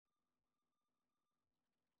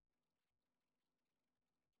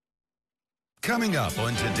Coming up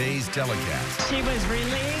on today's telecast. She was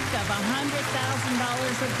relieved of $100,000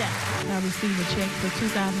 of debt. I received a check for $2,000.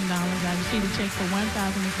 I received a check for $1,700.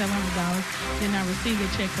 Then I received a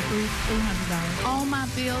check for $300. All my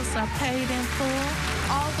bills are paid in full.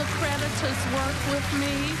 All the creditors work with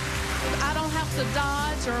me. I don't have to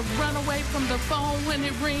dodge or run away from the phone when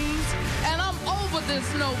it rings. And I'm over this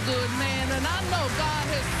no good man, and I know God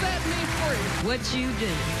has set me free. What you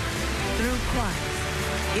do through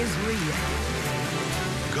Christ is real.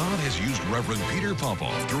 God has used Reverend Peter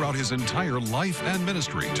Popoff throughout his entire life and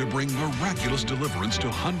ministry to bring miraculous deliverance to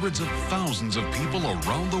hundreds of thousands of people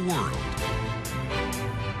around the world.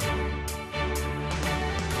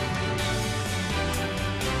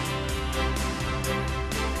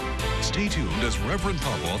 Stay tuned as Reverend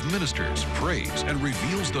Popoff ministers, prays, and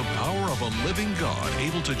reveals the power of a living God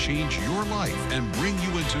able to change your life and bring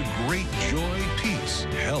you into great joy, peace,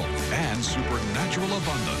 health, and supernatural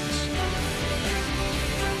abundance.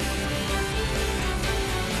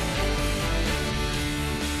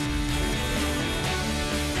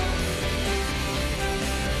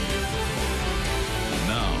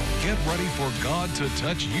 Get ready for God to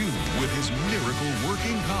touch you with his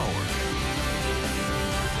miracle-working power.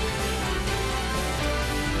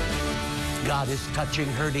 God is touching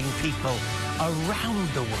hurting people around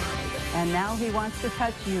the world. And now he wants to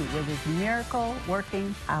touch you with his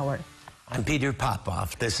miracle-working power. I'm Peter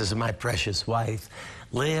Popoff. This is my precious wife,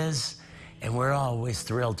 Liz. And we're always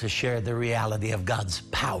thrilled to share the reality of God's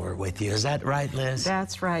power with you. Is that right, Liz?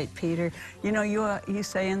 That's right, Peter. You know, you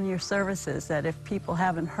say in your services that if people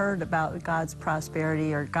haven't heard about God's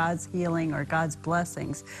prosperity or God's healing or God's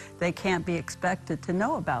blessings, they can't be expected to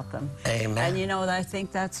know about them. Amen. And you know, I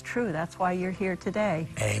think that's true. That's why you're here today.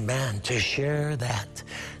 Amen. To share that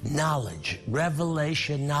knowledge,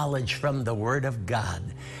 revelation knowledge from the Word of God,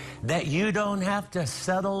 that you don't have to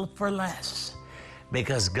settle for less,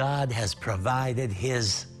 because God has provided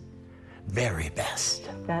his very best.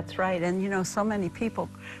 That's right. And you know, so many people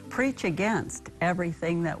preach against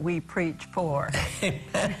everything that we preach for.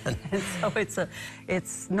 Amen. And so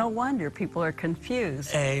it's no wonder people are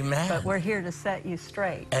confused. Amen. But we're here to set you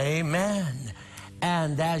straight. Amen.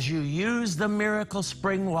 And as you use the miracle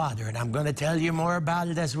spring water, and I'm going to tell you more about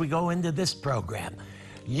it as we go into this program,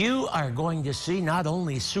 you are going to see not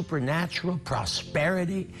only supernatural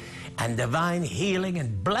prosperity and divine healing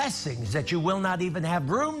and blessings that you will not even have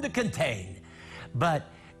room to contain, but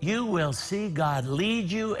you will see God lead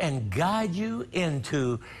you and guide you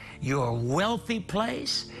into your wealthy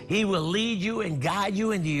place. He will lead you and guide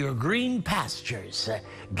you into your green pastures.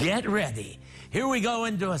 Get ready. Here we go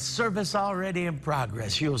into a service already in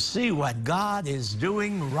progress. You'll see what God is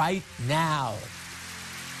doing right now.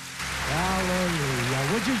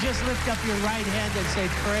 Hallelujah. Would you just lift up your right hand and say,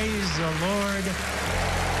 praise the Lord?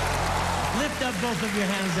 Lift up both of your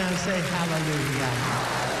hands and say, hallelujah.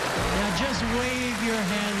 Now just wave your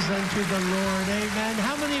hands unto the Lord. Amen.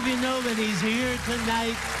 How many of you know that he's here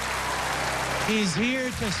tonight? He's here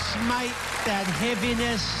to smite that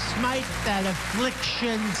heaviness, smite that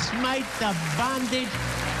affliction, smite the bondage.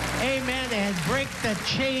 Amen. And break the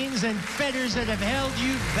chains and fetters that have held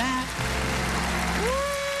you back.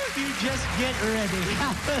 You just get ready.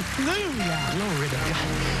 Hallelujah. Glory to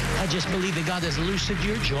God. I just believe that God has loosened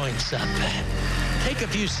your joints up. Take a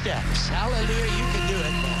few steps. Hallelujah. You can do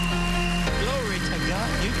it. Glory to God.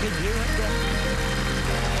 You can do it.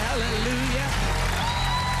 Hallelujah.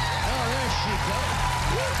 Oh, there she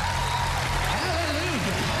goes.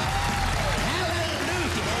 Hallelujah.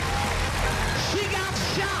 Hallelujah. She got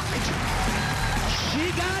shocked.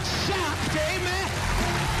 She got shocked. Amen.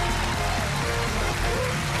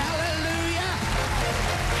 Hallelujah.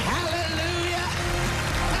 Hallelujah.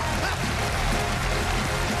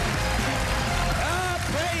 Oh,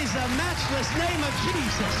 praise the matchless name of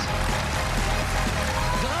Jesus.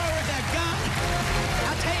 Glory to God.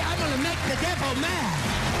 I tell you, I'm going to make the devil mad.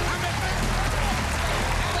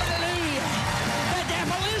 Hallelujah. The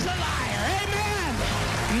devil is a liar. Amen.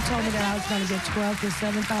 You told me that I was going to get $12,000 to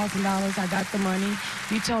 $7,000. I got the money.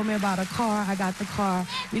 You told me about a car. I got the car.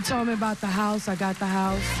 You told me about the house. I got the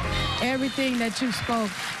house. Everything that you spoke,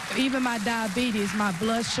 even my diabetes, my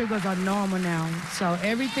blood sugars are normal now. So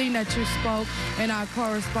everything that you spoke in our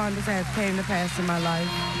correspondence has came to pass in my life.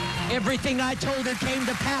 Everything I told her came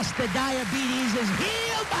to pass. The diabetes is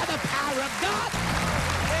healed by the power of God.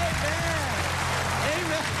 Amen.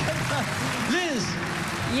 Amen. Liz.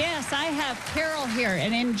 Yes, I have Carol here,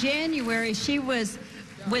 and in January she was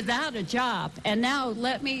without a job, and now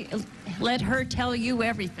let her tell you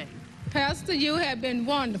everything. Pastor, you have been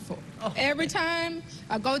wonderful. Oh. Every time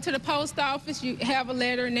I go to the post office, you have a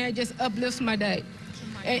letter in there, just uplifts my day.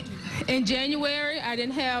 In January, I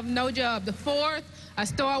didn't have no job. The 4th, I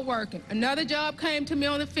started working. Another job came to me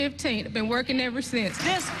on the 15th. I've been working ever since.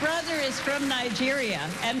 This brother is from Nigeria,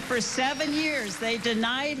 and for 7 years they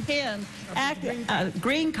denied him a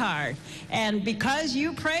green card. And because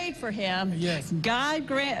you prayed for him, yes, God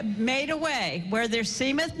made a way where there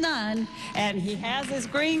seemeth none, and he has his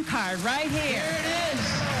green card right here. Here it is.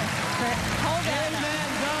 Hold that up. Amen.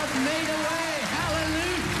 God made a way.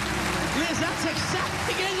 Hallelujah. Liz, that's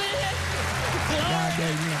exciting, isn't it? God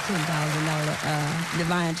gave me a $10,000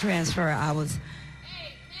 divine transfer. I was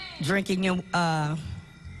drinking your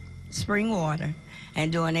spring water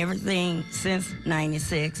and doing everything since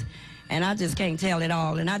 '96, and I just can't tell it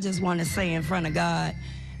all. And I just want to say in front of God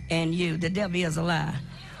and you, the devil is a lie.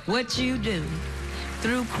 What you do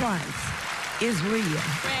through Christ is real.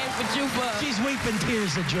 She's weeping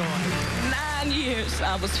tears of joy. 9 years.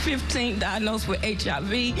 I was 15, diagnosed with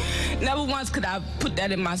HIV. Never once could I put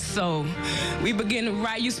that in my soul. We began to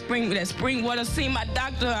write that spring water. See my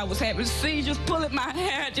doctor. I was having seizures, pulling my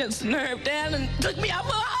hair, just nerve down, and took me out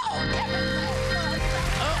for all.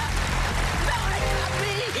 No HIV,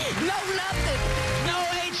 no nothing. No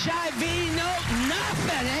HIV, no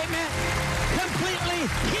nothing. Amen. Completely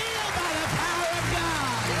healed by the power of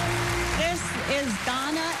God. This is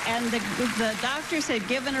Donna, and the doctors had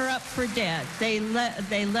given her up for dead. They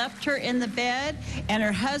left her in the bed, and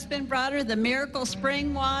her husband brought her the miracle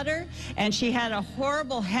spring water, and she had a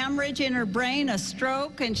horrible hemorrhage in her brain, a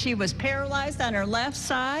stroke, and she was paralyzed on her left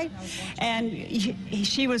side. And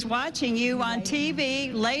she was watching you on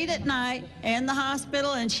TV late at night in the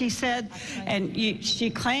hospital, and she said, she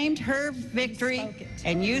claimed her victory,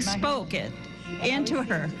 and you spoke it into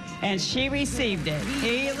her, and she received it.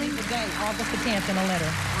 Healing. Today, August the 10th, in a letter.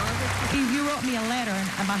 You wrote me a letter,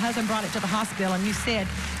 and my husband brought it to the hospital, and you said,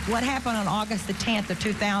 what happened on August the 10th of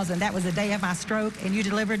 2000, that was the day of my stroke, and you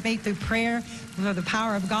delivered me through prayer, through the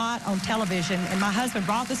power of God on television. And my husband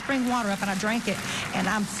brought the spring water up, and I drank it. And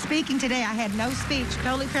I'm speaking today. I had no speech,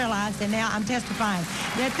 totally paralyzed, and now I'm testifying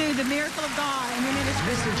that through the miracle of God and your ministry.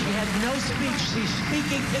 Listen, she had no speech. She's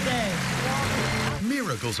speaking today.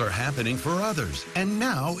 Miracles are happening for others, and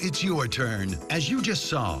now it's your turn. As you just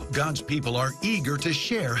saw, God's people are eager to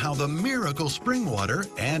share how the miracle spring water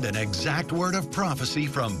and an exact word of prophecy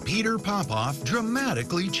from Peter Popoff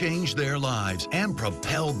dramatically changed their lives and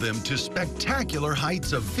propelled them to spectacular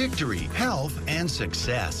heights of victory, health, and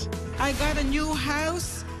success. I got a new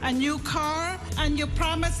house, a new car, and you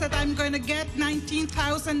promised that I'm going to get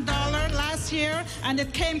 $19,000 last year, and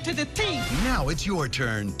it came to the teeth. Now it's your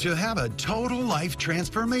turn to have a total life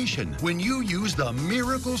transformation when you use the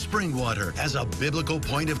miracle spring water as a biblical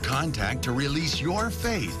point of contact to release your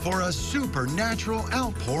faith for a supernatural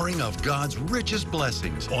outpouring of God's richest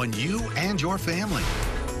blessings on you and your family.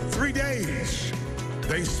 3 days.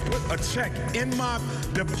 They put a check in my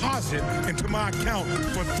deposit into my account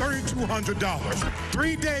for $3,200.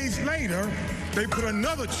 3 days later, they put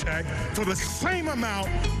another check for the same amount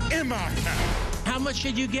in my account. How much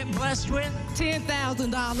did you get blessed with?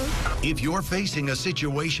 $10,000. If you're facing a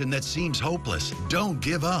situation that seems hopeless, don't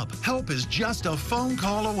give up. Help is just a phone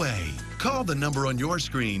call away. Call the number on your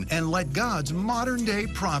screen and let God's modern-day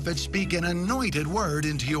prophet speak an anointed word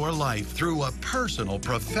into your life through a personal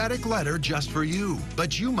prophetic letter just for you.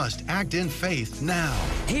 But you must act in faith now.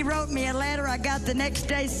 He wrote me a letter. I got the next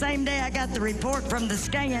day, same day, I got the report from the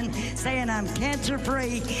scan saying I'm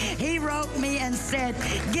cancer-free. He wrote me and said,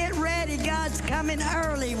 get ready, God's coming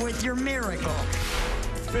early with your miracle.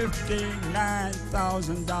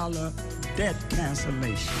 $59,000 debt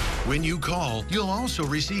cancellation. When you call, you'll also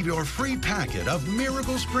receive your free packet of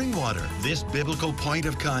Miracle Spring Water. This biblical point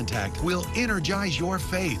of contact will energize your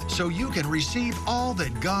faith so you can receive all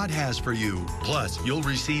that God has for you. Plus, you'll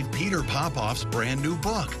receive Peter Popoff's brand new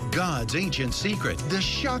book, God's Ancient Secret, The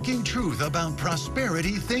Shocking Truth About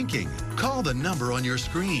Prosperity Thinking. Call the number on your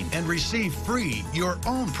screen and receive free your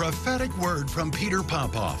own prophetic word from Peter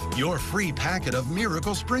Popoff, your free packet of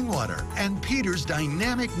Miracle Spring Water, and Peter's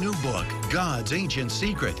dynamic new book, God's Ancient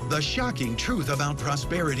Secret, The Shocking Truth About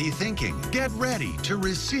Prosperity Thinking. Get ready to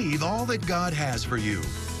receive all that God has for you.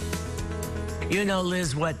 You know,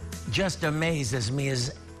 Liz, what just amazes me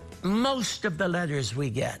is most of the letters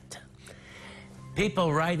we get.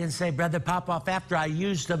 People write and say, Brother Popoff, after I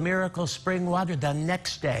used the Miracle Spring Water, the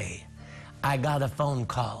next day, I got a phone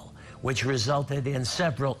call, which resulted in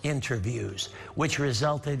several interviews, which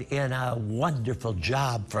resulted in a wonderful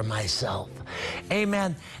job for myself.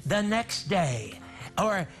 Amen. The next day,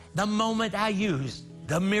 or the moment I used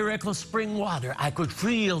the Miracle Spring Water, I could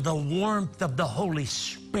feel the warmth of the Holy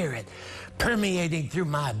Spirit permeating through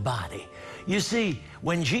my body. You see,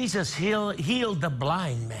 when Jesus healed the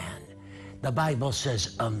blind man, the Bible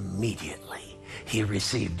says immediately he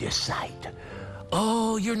received his sight.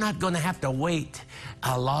 Oh, you're not going to have to wait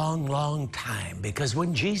a long, long time, because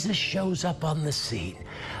when Jesus shows up on the scene,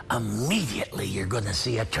 immediately you're going to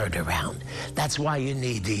see a turnaround. That's why you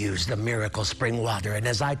need to use the miracle spring water. And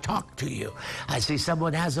as I talk to you, I see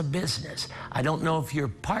someone has a business. I don't know if your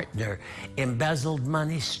partner embezzled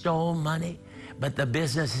money, stole money, but the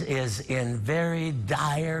business is in very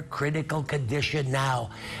dire, critical condition now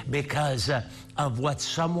because of what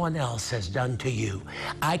someone else has done to you.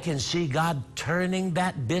 I can see God turning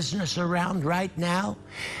that business around right now,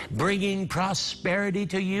 bringing prosperity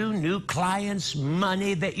to you, new clients,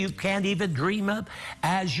 money that you can't even dream of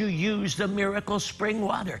as you use the miracle spring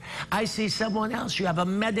water. I see someone else, you have a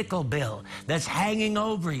medical bill that's hanging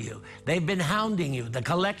over you. They've been hounding you, the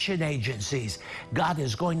collection agencies. God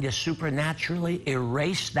is going to supernaturally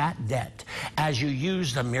erase that debt as you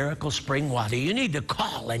use the miracle spring water. You need to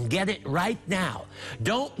call and get it right now.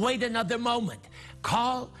 Don't wait another moment.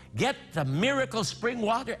 Call, get the miracle spring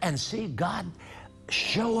water, and see God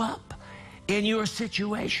show up in your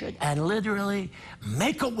situation and literally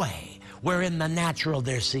make a way where in the natural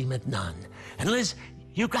there seemeth none. And Liz,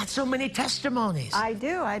 you've got so many testimonies. I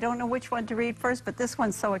do. I don't know which one to read first, but this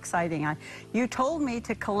one's so exciting. You told me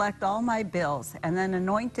to collect all my bills and then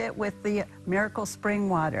anoint it with the miracle spring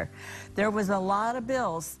water. There was a lot of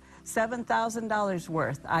bills, $7,000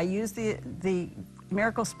 worth. I used the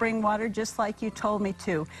miracle spring water just like you told me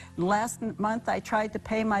to. Last month I tried to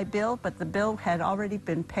pay my bill, but the bill had already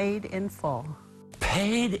been paid in full.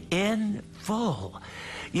 Paid in full.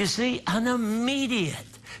 You see, an immediate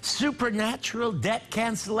supernatural debt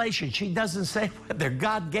cancellation. She doesn't say whether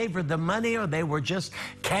God gave her the money or they were just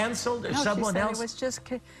canceled or someone else. It was just,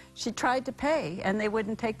 she tried to pay and they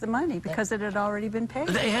wouldn't take the money because it had already been paid.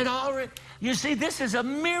 They had already, you see, this is a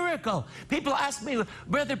miracle. People ask me,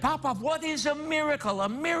 Brother Popoff, what is a miracle? A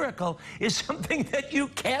miracle is something that you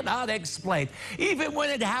cannot explain. Even when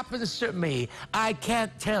it happens to me, I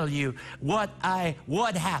can't tell you what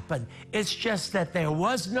happened. It's just that there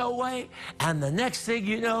was no way, and the next thing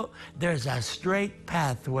you know, there's a straight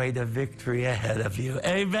pathway to victory ahead of you.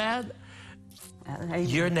 Amen?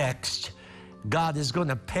 You're next. God is going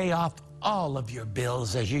to pay off all of your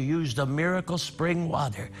bills as you use the miracle spring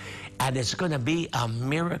water. And it's going to be a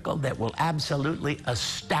miracle that will absolutely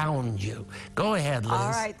astound you. Go ahead, Liz.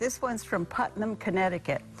 All right, this one's from Putnam,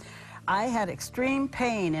 Connecticut. I had extreme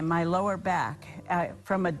pain in my lower back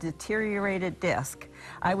from a deteriorated disc.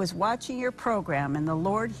 I was watching your program, and the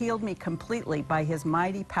Lord healed me completely by his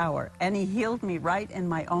mighty power, and he healed me right in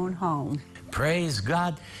my own home. Praise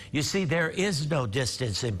God. You see, there is no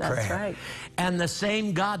distance in prayer. That's right. And the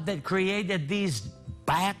same God that created these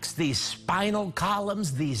backs, these spinal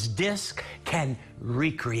columns, these discs, can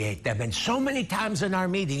recreate them. And so many times in our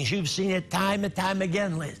meetings, you've seen it time and time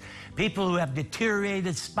again, Liz. People who have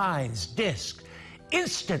deteriorated spines, discs,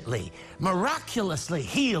 instantly, miraculously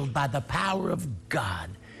healed by the power of God.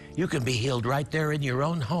 You can be healed right there in your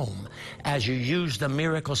own home as you use the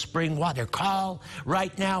miracle spring water. Call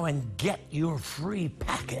right now and get your free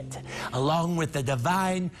packet along with the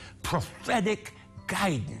divine prophetic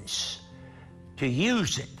guidance to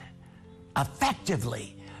use it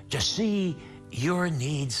effectively to see your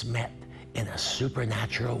needs met in a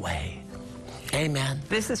supernatural way. Amen.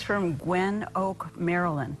 This is from Gwen Oak,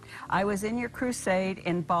 Maryland. I was in your crusade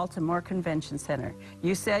in Baltimore Convention Center.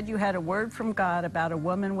 You said you had a word from God about a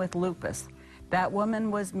woman with lupus. That woman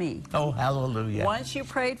was me. Oh, hallelujah. Once you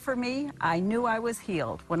prayed for me, I knew I was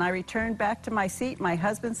healed. When I returned back to my seat, my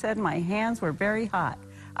husband said my hands were very hot.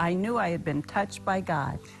 I knew I had been touched by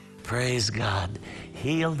God. Praise God.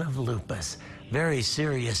 Healed of lupus. Very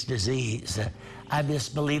serious disease. I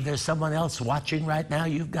just believe there's someone else watching right now.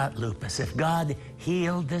 You've got lupus. If God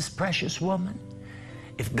healed this precious woman,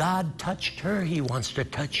 if God touched her, he wants to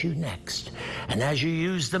touch you next. And as you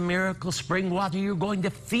use the miracle spring water, you're going to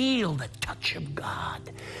feel the touch of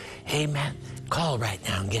God. Amen. Call right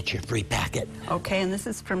now and get your free packet. Okay, and this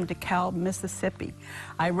is from DeKalb, Mississippi.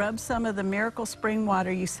 I rubbed some of the miracle spring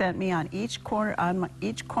water you sent me on each corner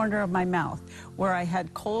of my mouth where I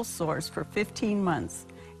had cold sores for 15 months.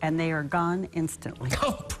 And they are gone instantly.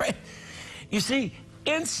 Oh, pray. You see,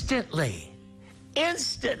 instantly.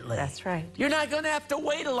 Instantly. That's right. You're not going to have to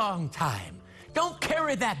wait a long time. Don't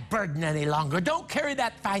carry that burden any longer. Don't carry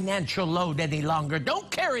that financial load any longer. Don't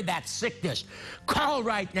carry that sickness. Call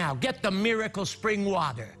right now. Get the miracle spring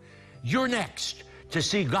water. You're next to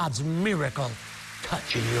see God's miracle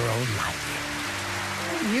touch in your own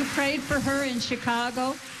life. You prayed for her in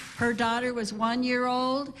Chicago. Her daughter was 1 year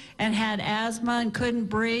old and had asthma and couldn't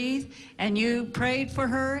breathe, and you prayed for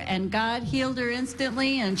her, and God healed her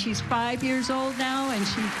instantly, and she's 5 years old now, and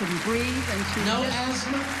she can breathe, and she No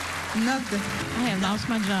asthma? Nothing. I had lost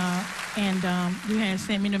my job, and you had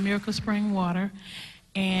sent me the Miracle Spring Water.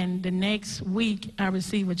 And the next week, I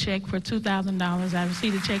received a check for $2,000. I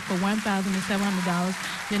received a check for $1,700.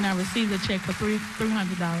 Then I received a check for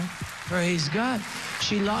 $300. Praise God.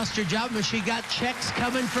 She lost her job, but she got checks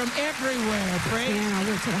coming from everywhere. Praise. And I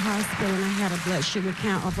went to the hospital, and I had a blood sugar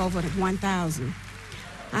count of over 1,000.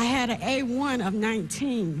 I had an A1 of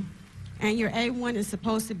 19, and your A1 is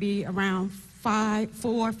supposed to be around 4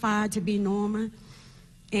 or 5 to be normal.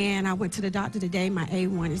 And I went to the doctor today. My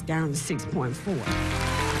A1 is down to 6.4.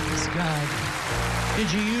 Praise God.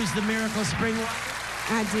 Did you use the Miracle Spring Water?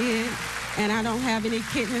 I did, and I don't have any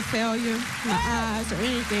kidney failure, my eyes, or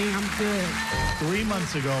anything. I'm good. 3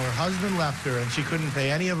 months ago, her husband left her, and she couldn't pay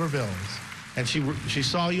any of her bills. And she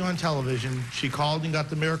saw you on television. She called and got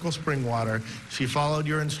the Miracle Spring Water. She followed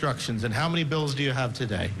your instructions. And how many bills do you have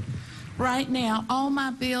today? Right now, all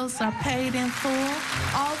my bills are paid in full.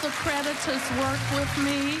 All the creditors work with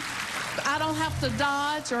me. I don't have to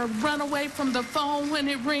dodge or run away from the phone when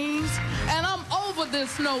it rings. And I'm over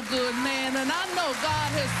this no good man, and I know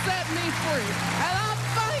God has set me free. And I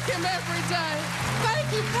thank him every day.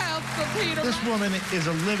 Thank you, Pastor Peter. This woman is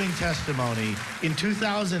a living testimony. In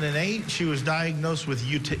 2008, she was diagnosed with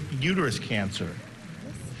uterus cancer.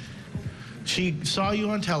 She saw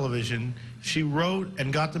you on television. She wrote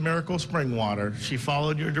and got the Miracle Spring Water. She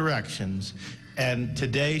followed your directions. And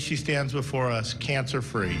today she stands before us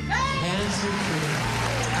cancer-free. Cancer-free.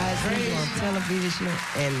 I seen you on television,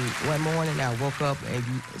 and one morning I woke up and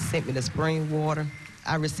you sent me the spring water.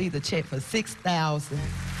 I received a check for $6,000.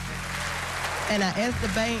 And I asked the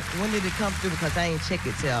bank, when did it come through? Because I ain't checked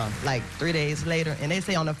it till like 3 days later. And they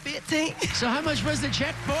say on the 15th. So how much was the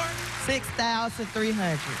check for?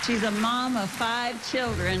 $6,300. She's a mom of 5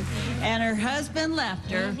 children, and her husband left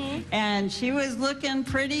her, and she was looking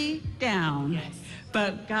pretty down. Yes.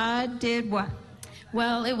 But God did what?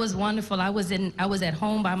 Well, it was wonderful. I was at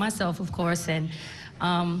home by myself, of course, and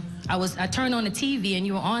I turned on the TV, and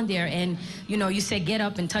you were on there, and you said get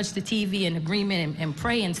up and touch the TV in agreement and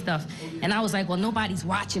pray and stuff. And I was like, well, nobody's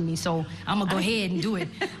watching me, so I'm gonna go ahead and do it.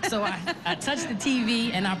 So I touched the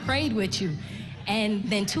TV and I prayed with you. And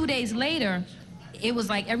then 2 days later, it was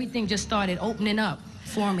like everything just started opening up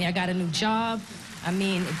for me. I got a new job. I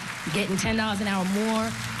mean, getting $10 an hour more.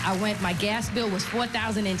 My gas bill was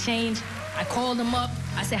 $4,000 and change. I called them up.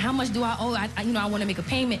 I said, how much do I owe? I want to make a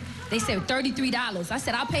payment. They said $33. I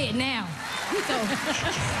said, I'll pay it now. So,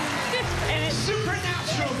 and it's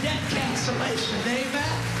supernatural debt cancellation,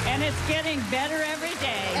 amen? And it's getting better every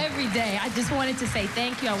day. Every day. I just wanted to say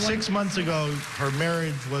thank you. 6 months ago, her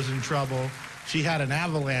marriage was in trouble. She had an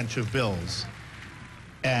avalanche of bills.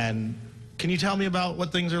 And can you tell me about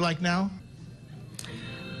what things are like now?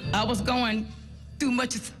 I was going through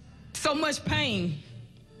so much pain.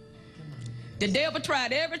 The devil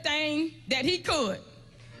tried everything that he could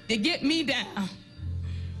to get me down.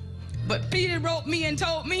 But Peter wrote me and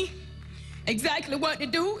told me exactly what to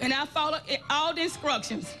do, and I followed all the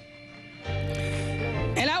instructions.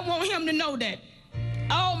 And I want him to know that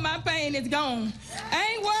all my pain is gone. I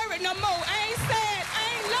ain't worried no more. I ain't sad. I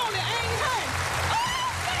ain't lonely. I ain't hurt.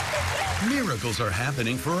 Miracles are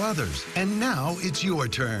happening for others, and now it's your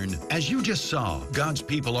turn. As you just saw, God's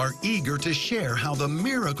people are eager to share how the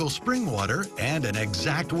Miracle Spring Water and an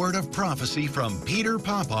exact word of prophecy from Peter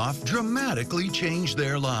Popoff dramatically changed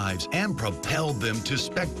their lives and propelled them to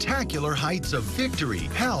spectacular heights of victory,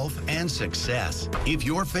 health, and success. If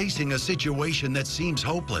you're facing a situation that seems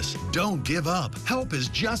hopeless, don't give up. Help is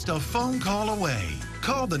just a phone call away.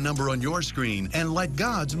 Call the number on your screen and let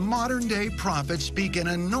God's modern-day prophet speak an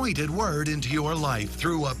anointed word into your life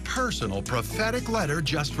through a personal prophetic letter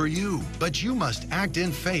just for you. But you must act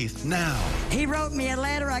in faith now. He wrote me a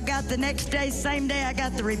letter. I got the next day, same day, I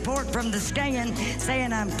got the report from the scan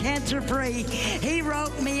saying I'm cancer-free. He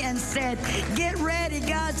wrote me and said, get ready,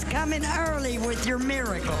 God's coming early with your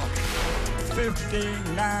miracle.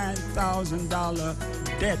 $59,000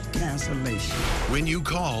 debt cancellation. When you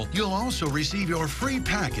call, you'll also receive your free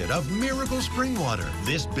packet of Miracle Spring Water.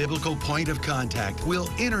 This biblical point of contact will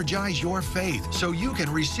energize your faith so you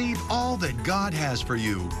can receive all that God has for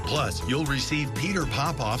you. Plus, you'll receive Peter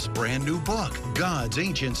Popoff's brand new book, God's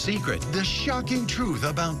Ancient Secret, the shocking truth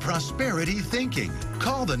about prosperity thinking.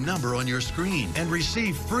 Call the number on your screen and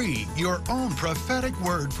receive free your own prophetic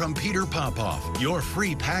word from Peter Popoff, your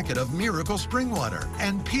free packet of Miracle Spring Water,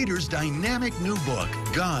 and Peter's dynamic new book,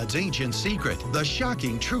 God's ancient secret, the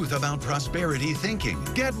shocking truth about prosperity thinking.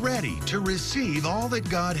 Get ready to receive all that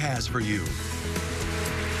God has for you.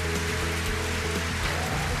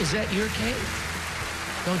 Is that your cane?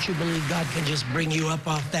 Don't you believe God can just bring you up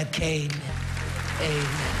off that cane? Amen.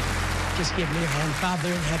 Just give me your hand. Father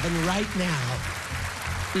in heaven, right now,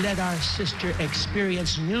 let our sister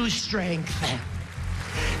experience new strength.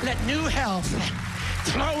 Let new health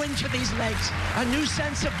flow into these legs. A new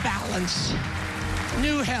sense of balance.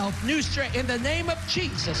 New health, new strength. In the name of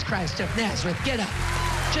Jesus Christ of Nazareth, get up.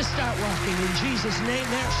 Just start walking in Jesus' name.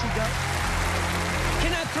 There she goes.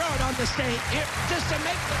 Can I throw it on the stage here just to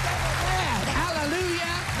make the devil mad?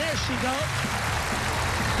 Hallelujah. There she goes.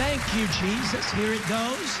 Thank you, Jesus. Here it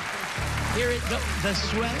goes. Here it goes. The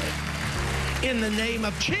swelling. In the name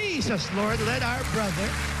of Jesus, Lord, let our brother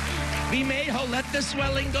be made whole. Let the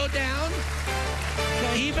swelling go down.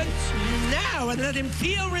 Even now, and let him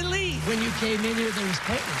feel relief. When you came in here, there was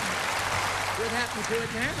pain. What happened to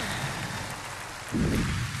it now?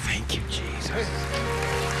 Thank you, Jesus.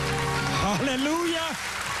 Hallelujah.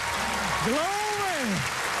 Glory.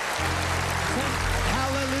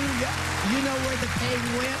 Hallelujah. You know where the pain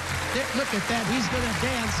went? There, look at that. He's going to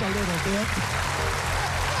dance a little bit.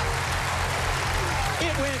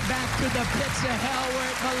 It went back to the pits of hell where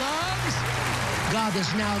it belongs. God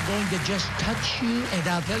is now going to just touch you, and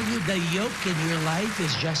I'll tell you, the yoke in your life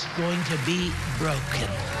is just going to be broken.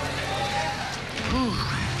 Whew.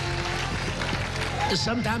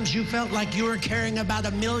 Sometimes you felt like you were carrying about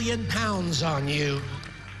 1 million pounds on you.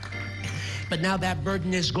 But now that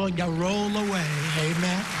burden is going to roll away.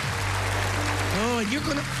 Amen. Oh, and you're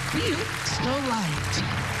going to feel so light.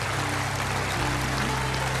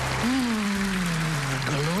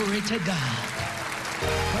 Glory to God.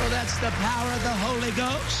 Oh, that's the power of the Holy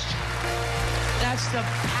Ghost. That's the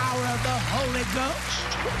power of the Holy Ghost.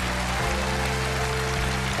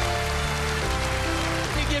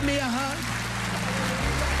 Can you give me a hug?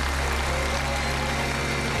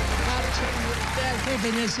 That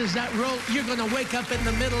heaviness is that roll. You're going to wake up in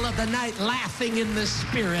the middle of the night laughing in the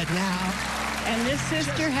spirit now. And this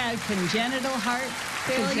sister had congenital heart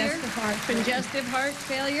failure. Congestive heart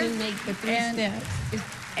failure. Didn't make the 3 steps.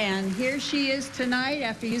 And here she is tonight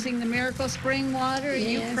after using the Miracle Spring Water.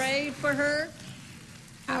 Yes. You prayed for her.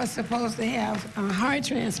 I was supposed to have a heart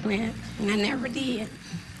transplant, and I never did.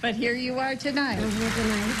 But here you are tonight. I'm here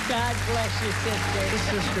tonight. God bless you, sister. This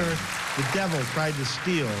sister, the devil tried to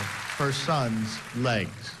steal her son's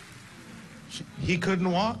legs. He couldn't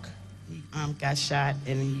walk? He got shot,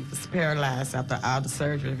 and he was paralyzed after all the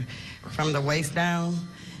surgery from the waist down.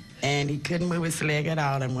 And he couldn't move his leg at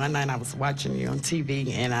all. And one night I was watching you on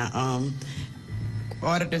TV, and I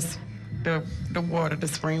ordered the water, the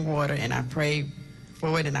spring water, and I prayed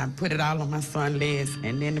for it, and I put it all on my son's legs.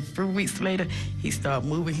 And then a few weeks later, he started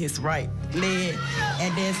moving his right leg.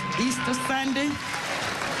 And then Easter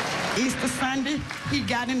Sunday, he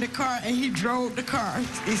got in the car and he drove the car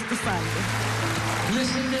Easter Sunday.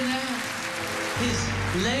 Listen to that.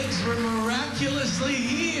 His legs were miraculously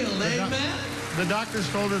healed. Amen. The doctors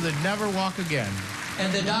told her they'd never walk again.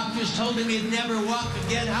 And the doctors told him he'd never walk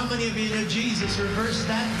again. How many of you know Jesus reversed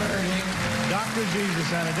that verdict? Dr. Jesus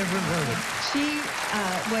had a different verdict. She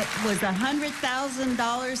was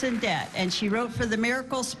 $100,000 in debt, and she wrote for the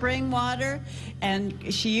Miracle Spring Water, and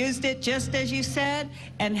she used it just as you said.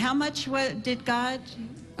 And how much did God?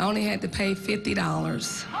 I only had to pay $50.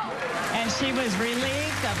 And she was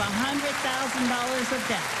relieved of $100,000 of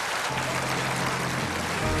debt.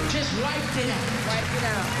 Just wiped it out. Wiped it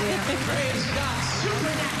out, yeah. Praise God.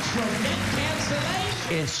 Supernatural debt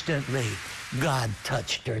cancellation. Instantly, God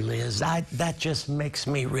touched her, Liz. That just makes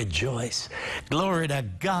me rejoice. Glory to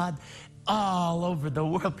God. All over the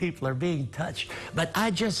world, people are being touched. But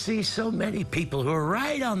I just see so many people who are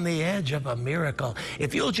right on the edge of a miracle.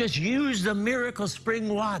 If you'll just use the Miracle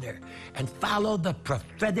Spring Water and follow the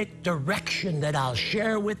prophetic direction that I'll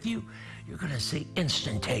share with you, you're going to see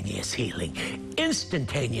instantaneous healing,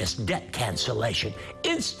 instantaneous debt cancellation,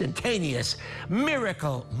 instantaneous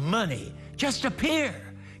miracle money just appear.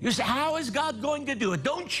 You say, how is God going to do it?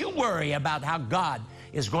 Don't you worry about how God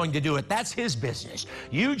is going to do it. That's his business.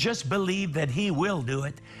 You just believe that he will do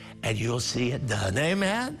it, and you'll see it done.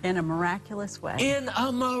 Amen? In a miraculous way. In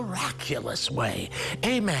a miraculous way.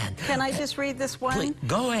 Amen. Can I just read this one? Please,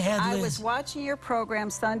 go ahead, Liz. I was watching your program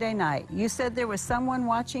Sunday night. You said there was someone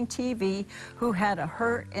watching TV who had a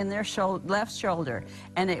hurt in their left shoulder,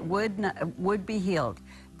 and it would be healed.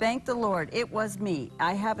 Thank the Lord, it was me.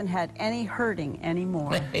 I haven't had any hurting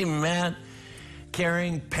anymore. Amen.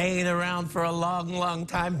 Carrying pain around for a long, long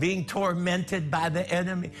time, being tormented by the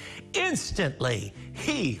enemy, instantly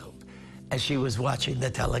healed. as she was watching the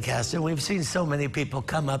telecast. And we've seen so many people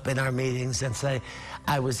come up in our meetings and say,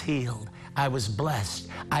 I was healed. I was blessed.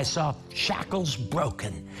 I saw shackles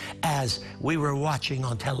broken. As we were watching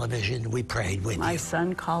on television, we prayed with you. My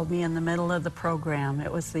son called me in the middle of the program. It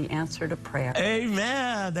was the answer to prayer.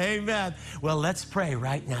 Amen, amen. Well, let's pray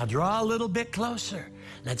right now. Draw a little bit closer.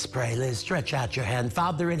 Let's pray. Liz, stretch out your hand.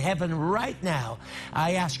 Father in heaven, right now,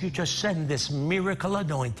 I ask you to send this miracle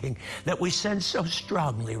anointing that we send so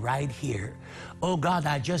strongly right here. Oh God,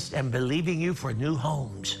 I just am believing you for new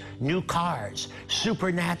homes, new cars,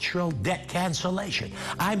 supernatural debt cancellation.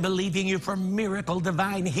 I'm believing you for miracle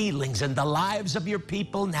divine healings in the lives of your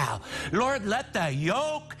people now. Lord, let the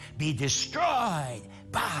yoke be destroyed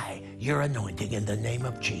by your anointing. In the name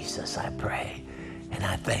of Jesus, I pray, and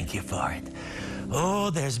I thank you for it. Oh,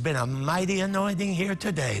 there's been a mighty anointing here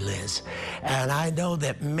today, Liz. And I know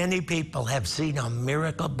that many people have seen a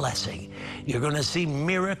miracle blessing. You're going to see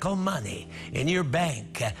miracle money in your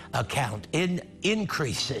bank account, in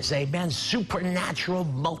increases, amen, supernatural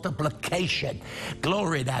multiplication.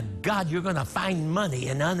 Glory to God, you're going to find money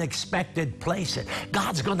in unexpected places.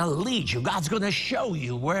 God's going to lead you. God's going to show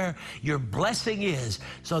you where your blessing is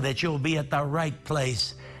so that you'll be at the right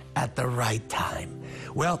place at the right time.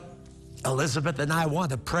 Well, Elizabeth and I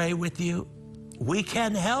want to pray with you. We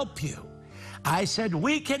can help you. I said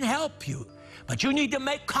we can help you, but you need to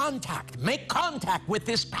make contact. Make contact with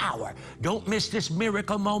this power. Don't miss this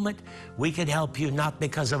miracle moment. We can help you not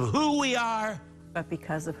because of who we are, but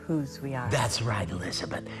because of whose we are. That's right,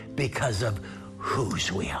 Elizabeth, because of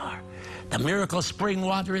whose we are. The Miracle Spring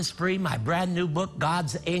Water is free. My brand new book,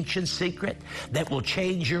 God's Ancient Secret, that will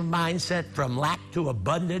change your mindset from lack to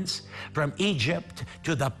abundance, from Egypt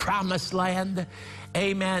to the Promised Land.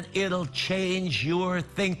 Amen. It'll change your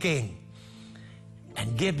thinking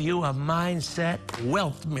and give you a mindset,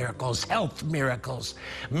 wealth miracles, health miracles,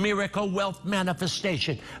 miracle wealth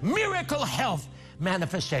manifestation, miracle health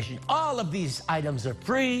manifestation. All of these items are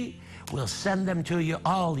free. We'll send them to you.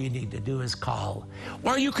 All you need to do is call.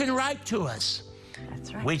 Or you can write to us.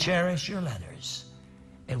 That's right. We cherish your letters,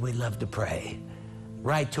 and we love to pray.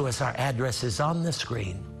 Write to us. Our address is on the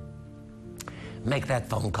screen. Make that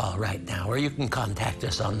phone call right now, or you can contact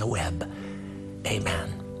us on the web.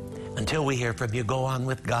 Amen. Until we hear from you, go on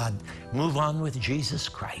with God. Move on with Jesus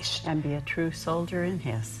Christ. And be a true soldier in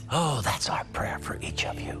His. Oh, that's our prayer for each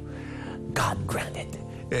of you. God grant it.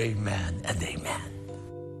 Amen and amen.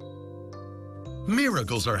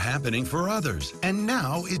 Miracles are happening for others, and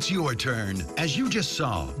now it's your turn. As you just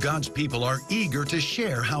saw, God's people are eager to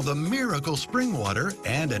share how the miracle spring water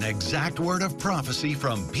and an exact word of prophecy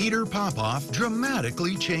from Peter Popoff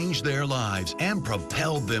dramatically changed their lives and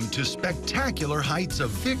propelled them to spectacular heights of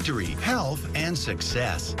victory, health, and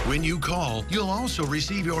success. When you call, you'll also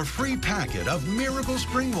receive your free packet of miracle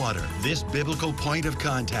spring water. This biblical point of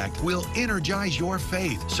contact will energize your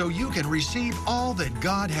faith so you can receive all that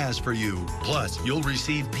God has for you. Plus, you'll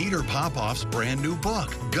receive Peter Popoff's brand new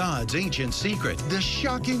book, God's Ancient Secret, the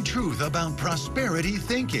shocking truth about prosperity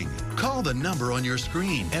thinking. Call the number on your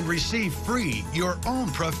screen and receive free your own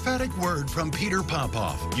prophetic word from Peter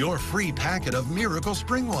Popoff, your free packet of miracle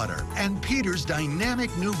spring water, and Peter's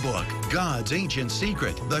dynamic new book, God's Ancient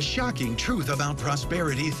Secret, the shocking truth about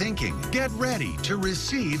prosperity thinking. Get ready to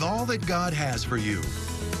receive all that God has for you.